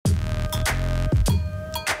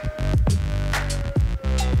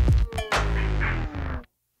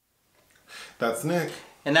That's Nick.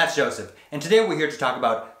 And that's Joseph. And today we're here to talk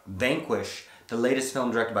about Vanquish, the latest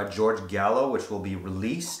film directed by George Gallo, which will be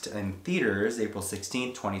released in theaters April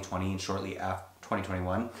 16th, 2020, and shortly after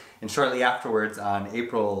 2021, and shortly afterwards on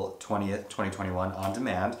April 20th, 2021, on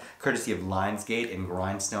demand, courtesy of Lionsgate and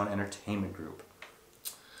Grindstone Entertainment Group.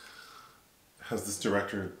 Has this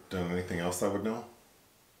director done anything else I would know?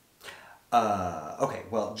 Okay,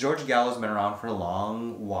 well, George Gallo's been around for a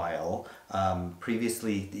long while.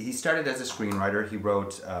 Previously, he started as a screenwriter. He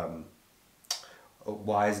wrote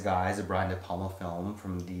Wise Guys, a Brian De Palma film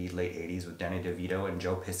from the late 80s with Danny DeVito and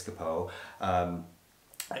Joe Piscopo,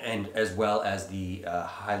 and as well as the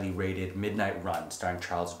highly rated Midnight Run, starring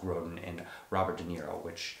Charles Grodin and Robert De Niro,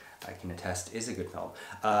 which I can attest is a good film.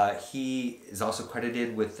 He is also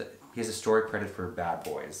credited with, he has a story credit for Bad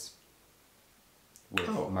Boys with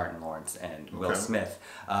Martin Lawrence and Will Smith.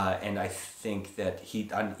 And I think that he,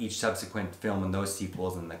 on each subsequent film and those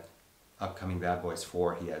sequels and the upcoming Bad Boys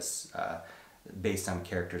 4, he has based on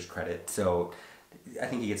characters credit. So I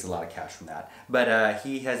think he gets a lot of cash from that. But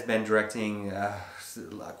he has been directing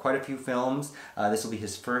quite a few films. This will be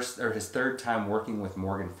his third time working with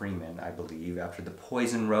Morgan Freeman, I believe, after The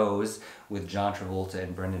Poison Rose with John Travolta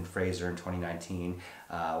and Brendan Fraser in 2019,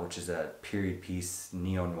 which is a period piece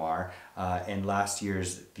neo-noir, and last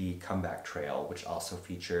year's The Comeback Trail, which also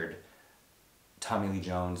featured Tommy Lee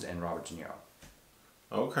Jones and Robert De Niro.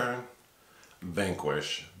 Okay.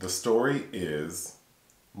 Vanquish. The story is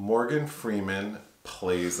Morgan Freeman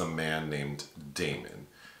plays a man named Damon.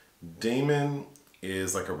 Damon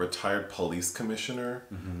is like a retired police commissioner,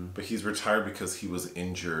 but he's retired because he was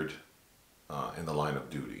injured in the line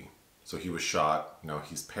of duty. So he was shot,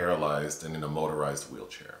 he's paralyzed and in a motorized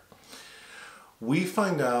wheelchair. We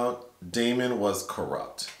find out Damon was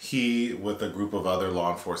corrupt. He, with a group of other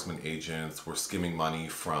law enforcement agents, were skimming money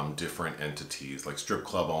from different entities, like strip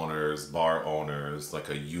club owners, bar owners, like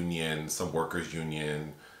a union, some workers'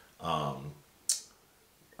 union.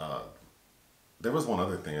 There was one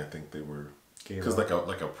other thing I think they were... Because like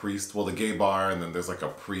a priest, well, the gay bar, and then there's like a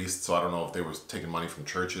priest, so I don't know if they were taking money from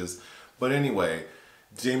churches. But anyway,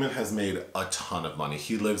 Damon has made a ton of money.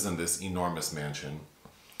 He lives in this enormous mansion.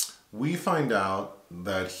 We find out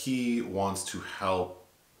that he wants to help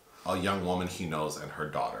a young woman he knows and her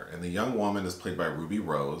daughter. And the young woman is played by Ruby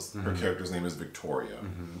Rose. Her character's name is Victoria.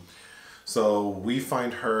 So we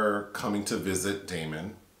find her coming to visit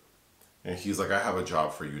Damon, and he's like, I have a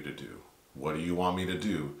job for you to do. What do you want me to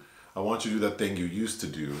do? I want you to do that thing you used to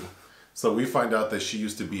do. So we find out that she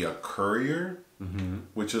used to be a courier,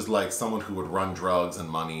 which is like someone who would run drugs and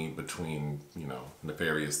money between,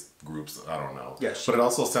 nefarious groups. I don't know. Yeah, but it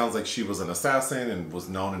also sounds like she was an assassin and was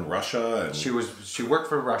known in Russia. And she worked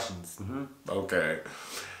for Russians. Okay.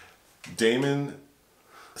 Damon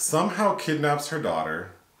somehow kidnaps her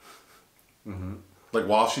daughter. Like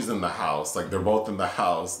while she's in the house, like they're both in the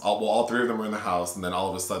house. All three of them are in the house, and then all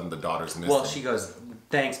of a sudden the daughter's missing. Well, she goes,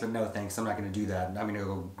 thanks, but no thanks. I'm not going to do that. I'm going to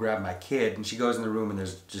go grab my kid. And she goes in the room, and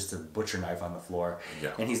there's just a butcher knife on the floor.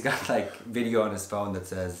 Yeah. And he's got like video on his phone that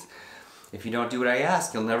says, if you don't do what I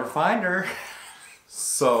ask, you'll never find her.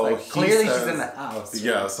 So like, clearly she's in the house.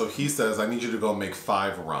 Yeah, so he says, I need you to go make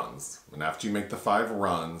 5 runs. And after you make the 5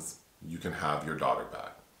 runs, you can have your daughter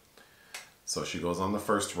back. So she goes on the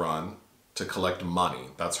first run to collect money.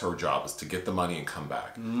 That's her job, is to get the money and come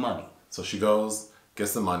back. Money. So she goes,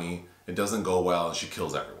 gets the money. It doesn't go well, and she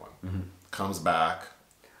kills everyone. Comes back.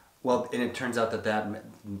 Well, and it turns out that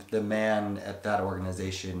the man at that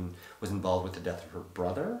organization was involved with the death of her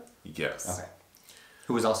brother? Yes. Okay.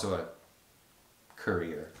 Who was also a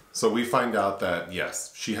courier. So we find out that,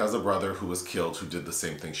 yes, she has a brother who was killed who did the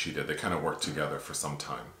same thing she did. They kind of worked together for some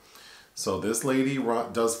time. So this lady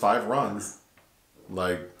does 5 runs.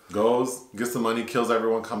 Like, goes, gets the money, kills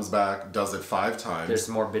everyone, comes back, does it 5 times. There's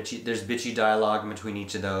more bitchy dialogue in between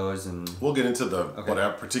each of those, and we'll get into the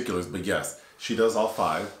whatever particulars, but yes, she does all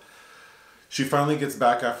 5. She finally gets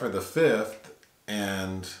back after the 5th,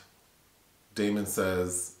 and Damon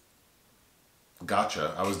says,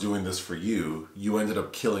 gotcha, I was doing this for you. You ended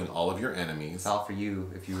up killing all of your enemies. It's all for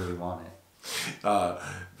you if you really want it.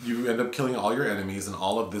 You end up killing all your enemies, and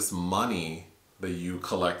all of this money that you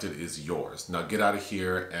collected is yours. Now get out of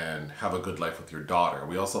here and have a good life with your daughter.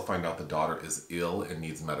 We also find out the daughter is ill and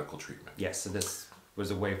needs medical treatment. Yes, so this was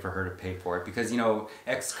a way for her to pay for it because,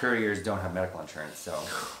 ex-couriers don't have medical insurance, so...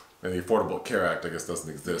 And the Affordable Care Act, I guess, doesn't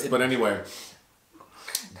exist. But anyway,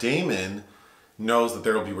 Damon knows that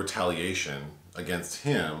there will be retaliation against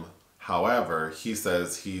him. However, he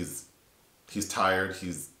says he's tired,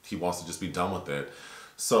 he wants to just be done with it.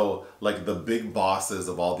 So, like, the big bosses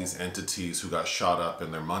of all these entities who got shot up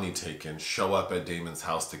and their money taken show up at Damon's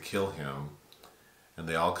house to kill him. and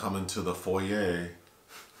they all come into the foyer,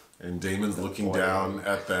 and Damon's looking down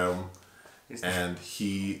at them, and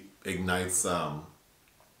he ignites,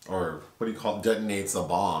 or what do you call it, detonates a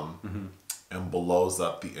bomb, and blows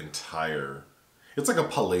up the entire... It's like a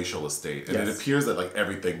palatial estate, and it appears that like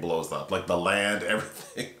everything blows up, like the land,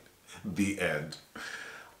 everything. The end.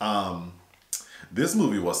 This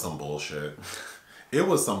movie was some bullshit. It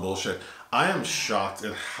was some bullshit. I am shocked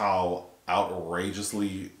at how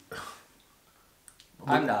outrageously...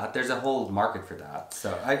 I'm not. There's a whole market for that.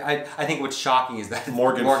 So I think what's shocking is that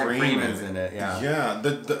Morgan Freeman's in it. Yeah. Yeah.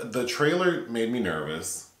 The trailer made me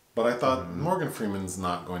nervous, but I thought Morgan Freeman's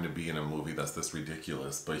not going to be in a movie that's this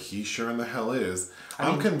ridiculous, but he sure in the hell is.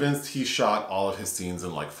 I'm convinced he shot all of his scenes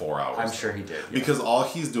in like 4 hours. I'm sure he did. Yeah. Because all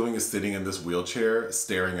he's doing is sitting in this wheelchair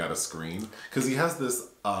staring at a screen. Because he has this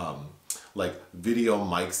like video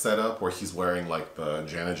mic setup where he's wearing like the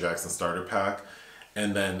Janet Jackson starter pack,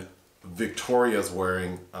 and then Victoria's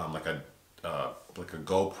wearing like a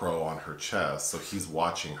GoPro on her chest, so he's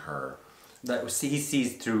watching her. He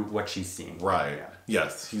sees through what she's seeing. Right. Yeah.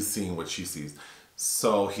 Yes, he's seeing what she sees.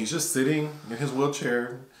 So he's just sitting in his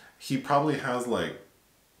wheelchair. He probably has like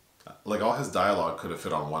all his dialogue could have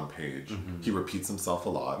fit on one page. He repeats himself a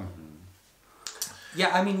lot.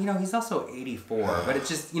 Yeah, I mean, you know, he's also 84, but it's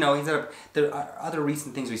just, you know, the other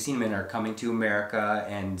recent things we've seen him in are Coming to America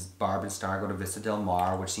and Barb and Star Go to Vista Del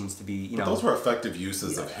Mar, which seems to be, you know... Those were effective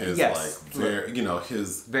uses of his,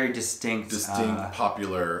 his... Very distinct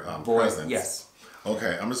popular voice, presence. Yes.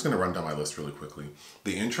 Okay, I'm just going to run down my list really quickly.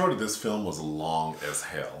 The intro to this film was long as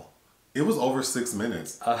hell. It was over 6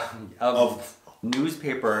 minutes of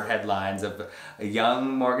newspaper headlines of a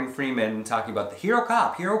young Morgan Freeman talking about the hero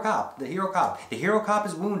cop, the hero cop. The hero cop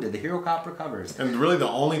is wounded, the hero cop recovers. And really the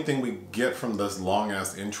only thing we get from this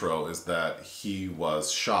long-ass intro is that he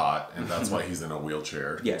was shot, and that's why he's in a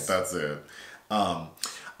wheelchair. Yes. That's it.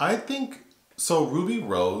 I think, so Ruby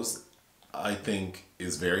Rose, I think,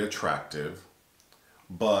 is very attractive,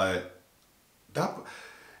 but that...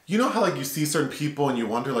 You know how like you see certain people and you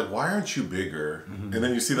wonder like, why aren't you bigger? And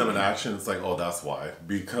then you see them in action, it's like, oh, that's why.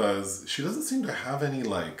 Because she doesn't seem to have any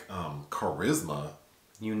like charisma.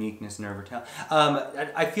 Uniqueness, nerve, or talent.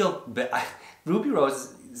 I feel Ruby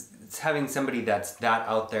Rose is having somebody that's that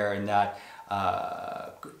out there and that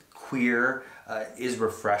queer is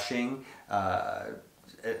refreshing.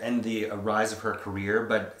 And the rise of her career.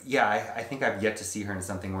 But yeah, I think I've yet to see her in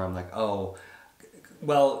something where I'm like, oh,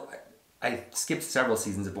 well... I skipped several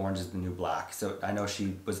seasons of Orange is the New Black, so I know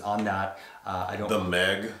she was on that. I don't. The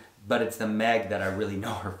Meg. But it's the Meg that I really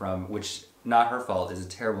know her from, which, not her fault, is a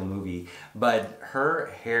terrible movie. But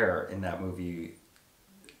her hair in that movie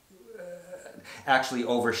actually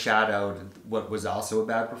overshadowed what was also a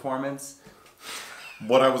bad performance.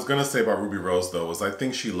 What I was gonna say about Ruby Rose though was I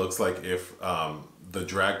think she looks like if the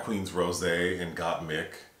drag queens Rosé and Gottmik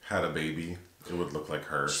had a baby. It would look like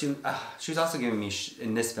her. She was also giving me,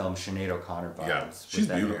 in this film, Sinead O'Connor vibes. Yeah, she's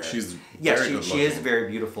beautiful. She's she is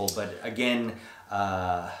very beautiful, but again,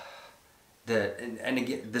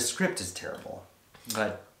 the script is terrible.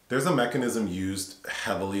 But there's a mechanism used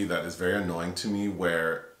heavily that is very annoying to me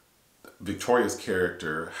where Victoria's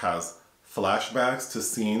character has flashbacks to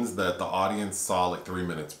scenes that the audience saw like 3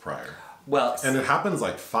 minutes prior. Well, and it happens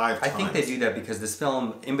like 5 times. I think they do that because this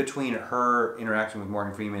film, in between her interaction with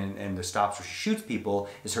Morgan Freeman and the stops where she shoots people,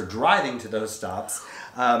 is her driving to those stops.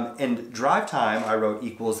 And drive time, I wrote,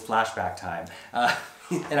 equals flashback time.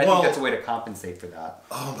 And I think that's a way to compensate for that.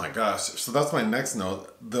 Oh my gosh. So that's my next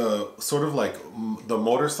note. The sort of like the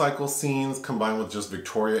motorcycle scenes combined with just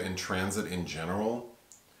Victoria in transit in general.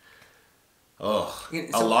 Ugh.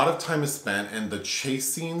 A lot of time is spent, and the chase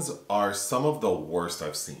scenes are some of the worst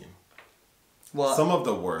I've seen. Well, some of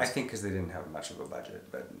the worst. I think because they didn't have much of a budget,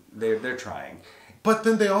 but they're trying. But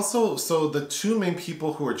then they also, so the two main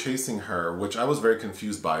people who are chasing her, which I was very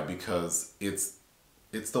confused by because it's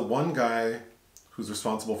the one guy who's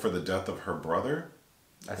responsible for the death of her brother.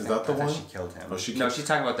 Is that the one? She killed him. Oh, she's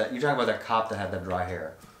talking about that. You're talking about that cop that had that dry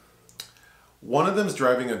hair. One of them is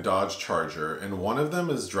driving a Dodge Charger, and one of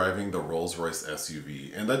them is driving the Rolls-Royce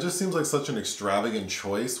SUV. And that just seems like such an extravagant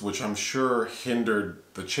choice, which I'm sure hindered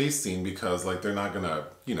the chase scene because, like, they're not gonna,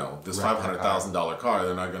 you know, this $500,000 car,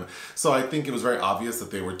 they're not gonna... So I think it was very obvious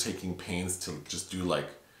that they were taking pains to just do, like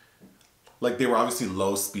they were obviously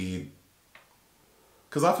low speed.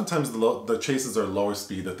 Because oftentimes the chases are lower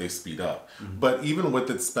speed that they speed up. Mm-hmm. But even with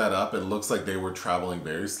it sped up, it looks like they were traveling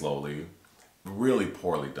very slowly. Really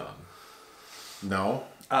poorly done. No?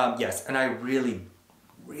 Yes, and I really,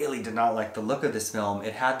 really did not like the look of this film.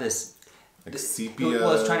 It had this Like sepia.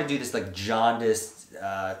 Well, it's trying to do this like jaundiced,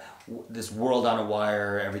 this world on a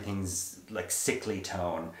wire, everything's like sickly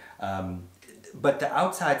tone. But the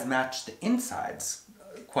outsides match the insides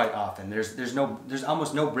quite often. There's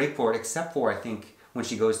almost no break for it, except for I think when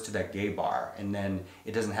she goes to that gay bar, and then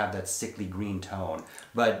it doesn't have that sickly green tone.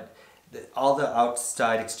 But all the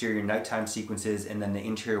outside, exterior, nighttime sequences, and then the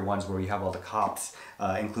interior ones where you have all the cops,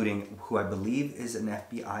 including who I believe is an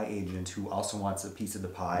FBI agent who also wants a piece of the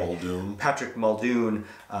pie. Muldoon. Patrick Muldoon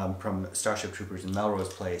from Starship Troopers in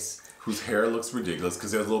Melrose Place. Whose hair looks ridiculous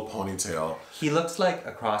because he has a little ponytail. He looks like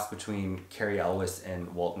a cross between Cary Elwes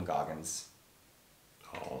and Walton Goggins.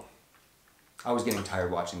 Oh. I was getting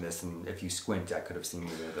tired watching this, and if you squint, I could have seen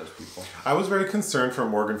either of those people. I was very concerned for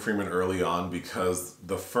Morgan Freeman early on because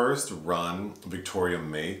the first run Victoria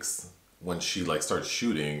makes when she like starts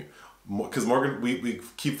shooting, because we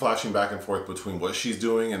keep flashing back and forth between what she's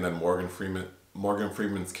doing and then Morgan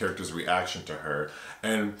Freeman's character's reaction to her.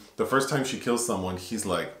 And the first time she kills someone, he's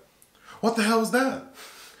like, "What the hell is that?"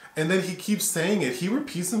 And then he keeps saying it. He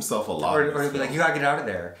repeats himself a lot. Or he'd be like, "You gotta get out of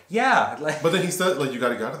there." Yeah. Like, but then he said, like, "You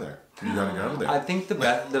gotta get out of there. You gotta get out of there." I think the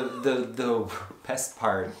best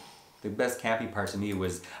part, the best campy part to me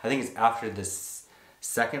was, I think it's after this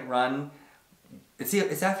second run.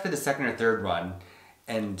 It's after the second or third run,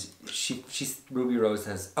 and Ruby Rose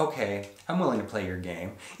says, "Okay, I'm willing to play your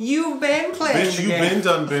game. You've been playing Bitch, the you've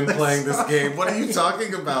game. been playing this game. What are you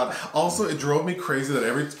talking about?" Also, it drove me crazy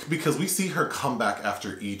that because we see her come back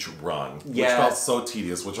after each run, which felt so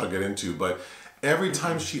tedious, which I'll get into. But every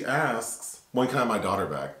time she asks, "When can I have my daughter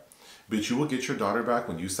back?" Bitch, you will get your daughter back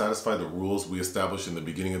when you satisfy the rules we established in the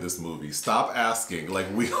beginning of this movie. Stop asking. Like,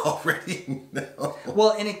 we already know.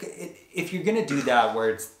 Well, and if you're gonna do that, where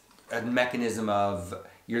it's a mechanism of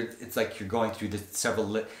it's like you're going through the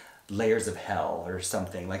several layers of hell or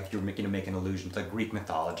something. Like if you're going to make an allusion to like Greek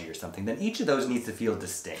mythology or something, then each of those needs to feel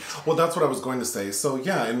distinct. Well, that's what I was going to say. So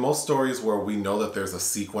yeah, in most stories where we know that there's a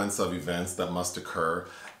sequence of events that must occur,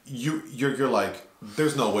 you're like,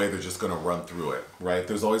 there's no way they're just going to run through it, right?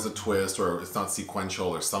 There's always a twist, or it's not sequential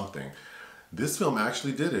or something. This film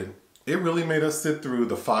actually did it. It really made us sit through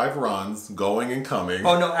the 5 runs, going and coming.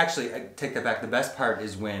 Oh no, actually, I take that back. The best part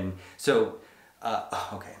is when, so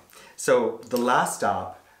the last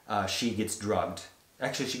stop, she gets drugged.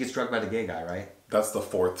 Actually, she gets drugged by the gay guy, right? That's the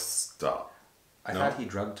 4th stop. I thought he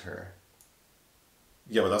drugged her.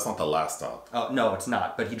 Yeah, but that's not the last stop. Oh, no, it's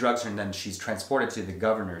not. But he drugs her, and then she's transported to the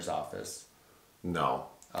governor's office. No.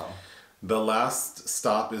 Oh. The last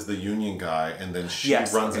stop is the union guy, and then she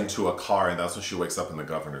runs into a car, and that's when she wakes up in the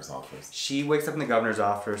governor's office. She wakes up in the governor's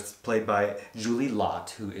office, played by Julie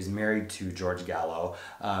Lott, who is married to George Gallo.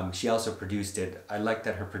 She also produced it. I like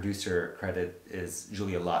that her producer credit is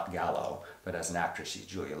Julia Lott Gallo, but as an actress, she's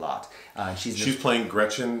Julia Lott. She's playing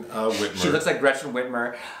Gretchen Whitmer. She looks like Gretchen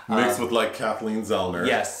Whitmer. Mixed with like Kathleen Zellner.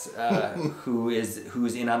 Yes,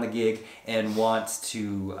 who's in on the gig and wants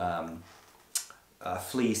to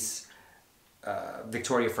fleece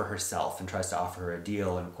Victoria for herself and tries to offer her a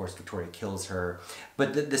deal, and of course Victoria kills her.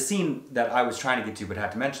 But the scene that I was trying to get to, but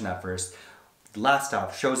had to mention that first, the last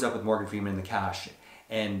stop shows up with Morgan Freeman in the cash,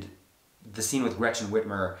 and the scene with Gretchen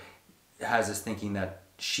Whitmer has us thinking that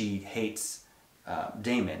she hates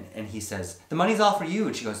Damon, and he says, "The money's all for you,"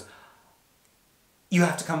 and she goes, "You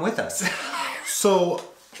have to come with us." So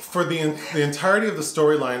for the entirety of the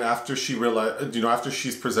storyline, after she realized, after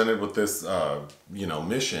she's presented with this,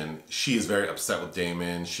 mission, she is very upset with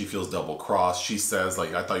Damon. She feels double crossed. She says,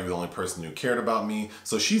 like, "I thought you were the only person who cared about me."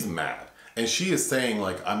 So she's mad, and she is saying,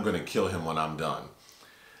 like, "I'm gonna kill him when I'm done."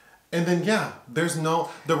 And then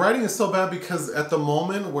the writing is so bad because at the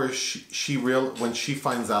moment where when she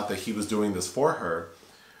finds out that he was doing this for her,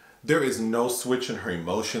 there is no switch in her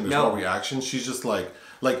emotion. There's no reaction. She's just like.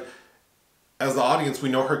 As the audience, we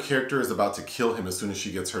know her character is about to kill him as soon as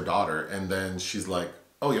she gets her daughter, and then she's like,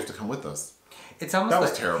 "Oh, you have to come with us." It's almost that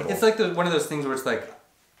was terrible. It's like one of those things where it's like,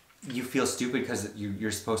 you feel stupid because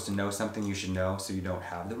you're supposed to know something you should know, so you don't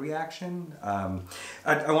have the reaction.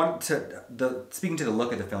 I want to speaking to the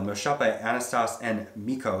look of the film. It was shot by Anastas and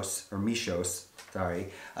Michos, who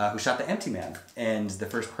shot The Empty Man and The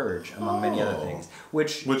First Purge, among many other things.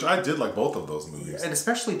 Which I did like both of those movies, and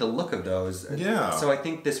especially the look of those. Yeah. So I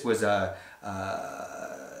think this was on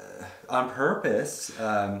purpose.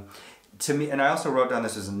 To me, and I also wrote down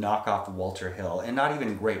this as a knockoff of Walter Hill, and not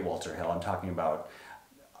even great Walter Hill. I'm talking about,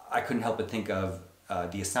 I couldn't help but think of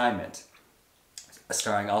The Assignment,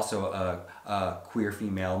 starring also a queer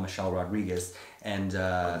female, Michelle Rodriguez, and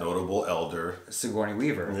a notable elder, Sigourney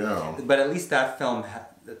Weaver. Yeah. But at least that film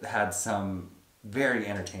had some very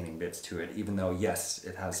entertaining bits to it, even though, yes,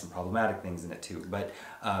 it has some problematic things in it too. But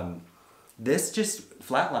This just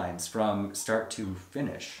flatlines from start to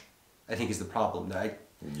finish, I think is the problem.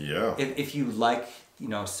 Yeah. If you like,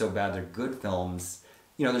 So Bad They're Good films,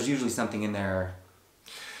 there's usually something in there.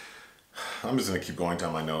 I'm just going to keep going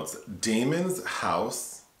down my notes. Damon's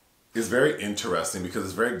house is very interesting because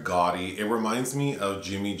it's very gaudy. It reminds me of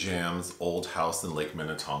Jimmy Jam's old house in Lake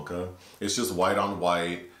Minnetonka. It's just white on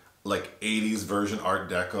white, like 80s version Art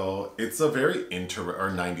Deco. It's a very or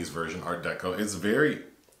 90s version Art Deco. It's very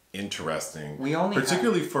interesting.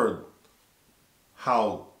 Particularly for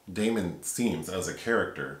how Damon seems as a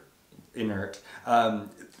character. Inert.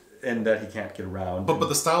 And that he can't get around. But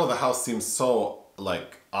the style of the house seems so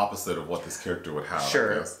opposite of what this character would have.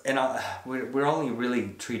 Sure. And we're only really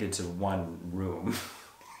treated to one room.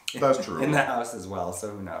 That's true. In the house as well,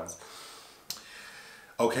 so who knows.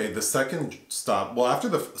 Okay, the second stop. Well, after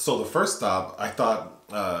the first stop, I thought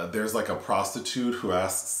there's like a prostitute who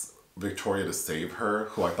asks Victoria to save her,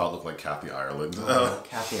 who I thought looked like Kathy Ireland.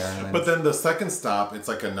 Kathy Ireland. But then the second stop, it's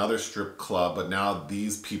like another strip club, but now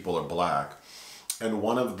these people are black. And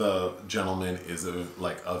one of the gentlemen is a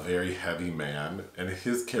very heavy man, and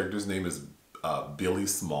his character's name is Billy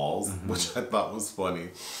Smalls, which I thought was funny.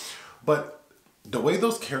 But the way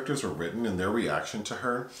those characters were written and their reaction to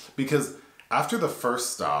her, because after the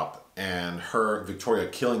first stop and Victoria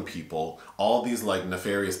killing people, all these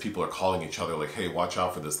nefarious people are calling each other hey, watch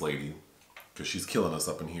out for this lady, because she's killing us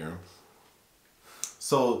up in here.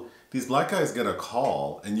 So these black guys get a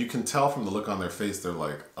call, and you can tell from the look on their face, they're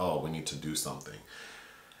like, oh, we need to do something.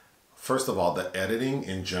 First of all, the editing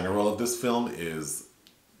in general of this film is...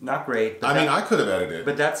 not great. But I could have edited.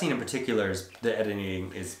 But that scene in particular, the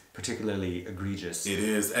editing is particularly egregious. It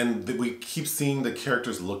is. And we keep seeing the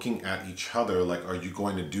characters looking at each other are you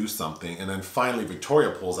going to do something? And then finally,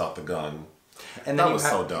 Victoria pulls out the gun. And that was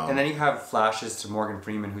so dumb. And then you have flashes to Morgan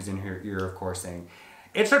Freeman, who's in her ear, of course, saying,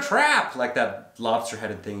 "It's a trap!" Like that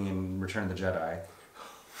lobster-headed thing in Return of the Jedi.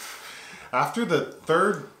 After the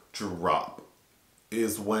third drop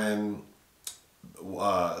is when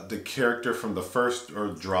the character from the first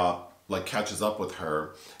drop catches up with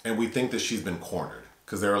her, and we think that she's been cornered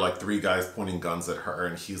because there are 3 guys pointing guns at her,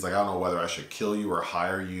 and he's like, I don't know whether I should kill you or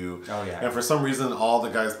hire you. Oh yeah. And for some reason, all the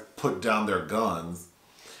guys put down their guns,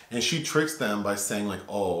 and she tricks them by saying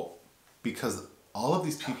oh, because all of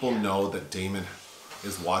these people know that Damon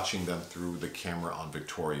is watching them through the camera on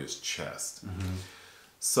Victoria's chest.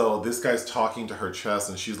 So this guy's talking to her chest,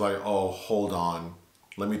 and she's like, oh, hold on,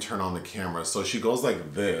 let me turn on the camera. So she goes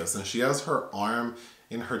like this, and she has her arm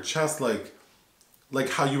in her chest like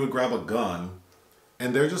how you would grab a gun,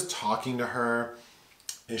 and they're just talking to her,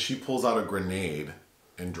 and she pulls out a grenade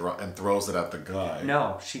and throws it at the guy.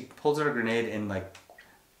 No, she pulls out a grenade and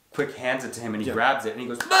quick hands it to him, and he grabs it, and he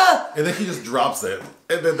goes, "Ah!" And then he just drops it,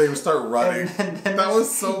 and then they start running. And that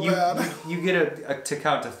was so bad. You get to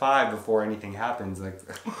count to 5 before anything happens.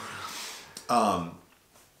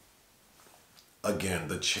 Again,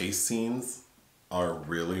 the chase scenes are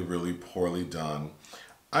really, really poorly done.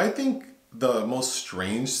 I think the most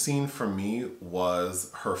strange scene for me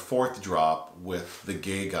was her fourth drop with the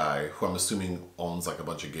gay guy, who I'm assuming owns a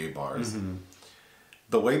bunch of gay bars.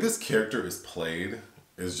 The way this character is played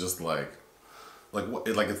is just like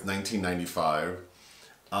it's 1995.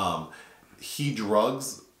 He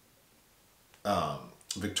drugs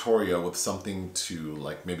Victoria with something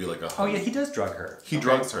to maybe a... Oh yeah, he does drug her. He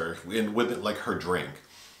drugs her with her drink.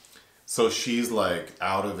 So she's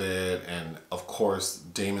out of it, and of course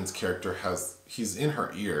Damon's character he's in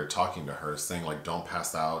her ear talking to her, saying don't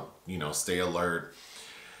pass out, stay alert.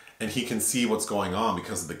 And he can see what's going on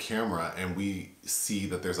because of the camera, and we see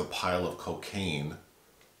that there's a pile of cocaine.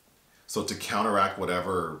 So to counteract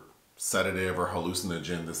whatever sedative or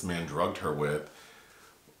hallucinogen this man drugged her with,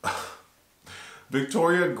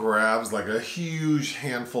 Victoria grabs a huge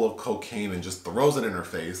handful of cocaine and just throws it in her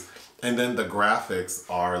face. And then the graphics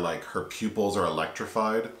are her pupils are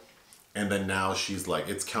electrified. And then now she's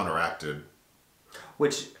it's counteracted.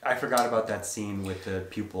 Which, I forgot about that scene with the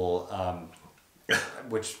pupil,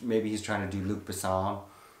 which maybe he's trying to do Luc Besson.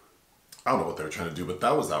 I don't know what they were trying to do, but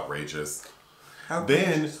that was outrageous.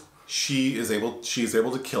 Then she's able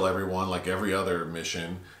to kill everyone like every other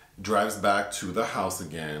mission, drives back to the house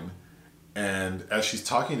again, and as she's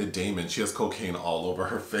talking to Damon, she has cocaine all over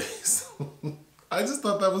her face. I just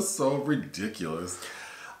thought that was so ridiculous.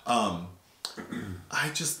 Wow.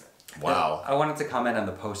 I wanted to comment on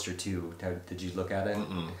the poster too. Did you look at it?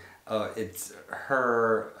 It's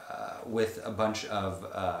her with a bunch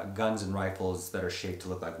of guns and rifles that are shaped to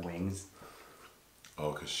look like wings.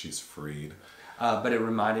 Oh, because she's freed. But it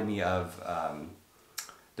reminded me of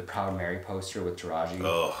the Proud Mary poster with Taraji.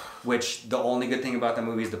 Ugh. Which the only good thing about the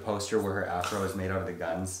movie is the poster where her afro is made out of the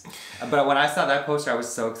guns. But when I saw that poster, I was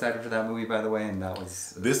so excited for that movie, by the way, and that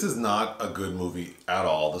was... This is not a good movie at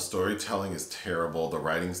all. The storytelling is terrible. The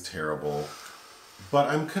writing's terrible.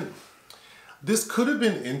 But this could have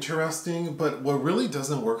been interesting, but what really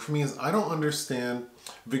doesn't work for me is I don't understand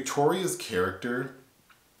Victoria's character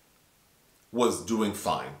was doing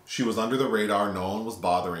fine. She was under the radar. No one was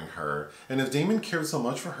bothering her. And if Damon cared so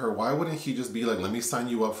much for her, why wouldn't he just be like, let me sign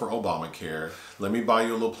you up for Obamacare. Let me buy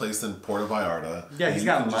you a little place in Puerto Vallarta. Yeah, he's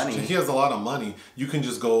got money. He has a lot of money. You can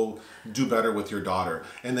just go do better with your daughter.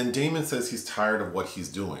 And then Damon says he's tired of what he's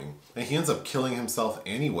doing. And he ends up killing himself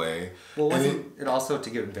anyway. Well, wasn't it also to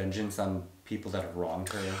get vengeance on people that have wronged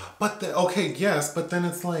her? But, okay, yes. But then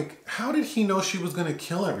it's like, how did he know she was going to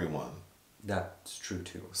kill everyone? That's true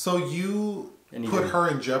too. So you put her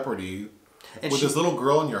in jeopardy with this little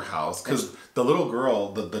girl in your house, because the little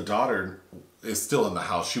girl, the daughter, is still in the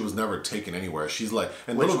house. She was never taken anywhere. She's like,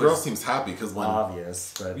 and the little girl seems happy because when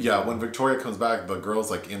obvious, but yeah, when Victoria comes back, the girl's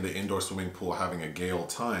like in the indoor swimming pool having a gay old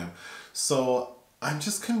time. So I'm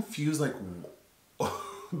just confused, like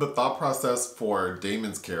the thought process for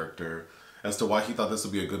Damon's character as to why he thought this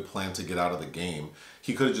would be a good plan to get out of the game.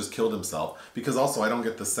 He could have just killed himself, because also I don't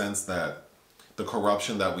get the sense that the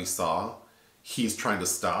corruption that we saw, he's trying to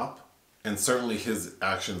stop, and certainly his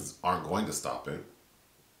actions aren't going to stop it.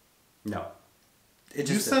 No. You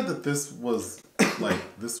said that this was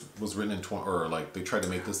written in they tried to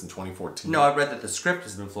make this in 2014. No, I read that the script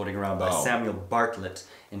has been floating around by Samuel Bartlett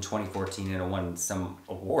in 2014, and it won some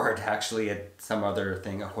award actually at some other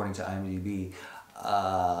thing according to IMDb.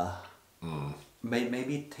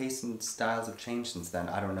 Maybe tastes and styles have changed since then.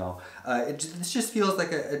 I don't know. This just feels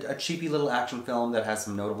like a cheapy little action film that has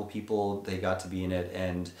some notable people. They got to be in it,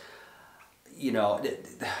 and you know,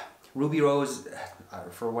 Ruby Rose,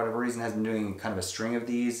 for whatever reason, has been doing kind of a string of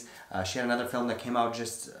these. She had another film that came out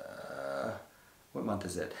just what month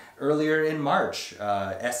is it? Earlier in March.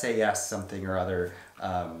 SAS something or other.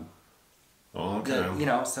 Okay. You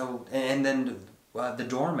know, so and then. The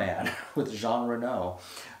Doorman with Jean Reno.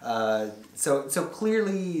 So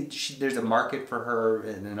clearly there's a market for her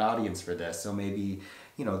and an audience for this. So maybe,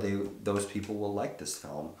 you know, those people will like this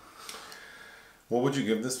film. What would you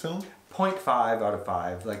give this film? 0.5 out of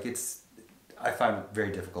 5. Like I find it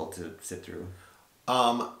very difficult to sit through.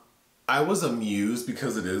 I was amused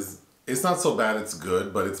because it's not so bad it's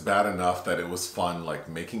good, but it's bad enough that it was fun, like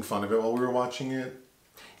making fun of it while we were watching it.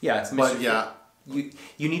 Yeah,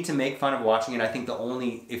 You need to make fun of watching it. I think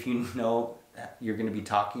if you know you're going to be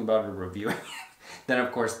talking about it or reviewing it, then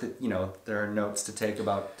of course there are notes to take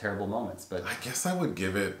about terrible moments. But I guess I would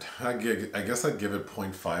give it. I'd give it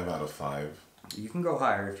 0.5 out of 5. You can go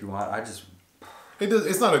higher if you want.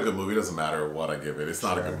 It's not a good movie. It doesn't matter what I give it. It's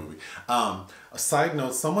not a good movie. A side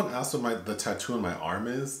note: someone asked what the tattoo on my arm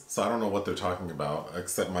is, so I don't know what they're talking about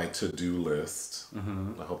except my to-do list.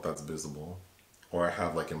 Mm-hmm. I hope that's visible. Or I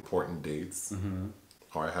have like important dates. Mm-hmm.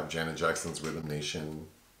 Or I have Janet Jackson's Rhythm Nation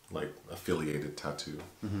like affiliated tattoo.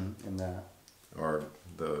 Mm-hmm. And that. Or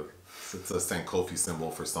it's a Sankofi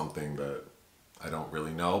symbol for something that I don't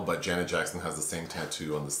really know. But Janet Jackson has the same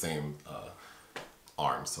tattoo on the same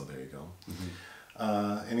arm. So there you go.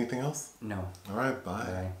 Mm-hmm. Anything else? No. All right.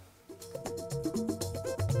 Bye. Bye.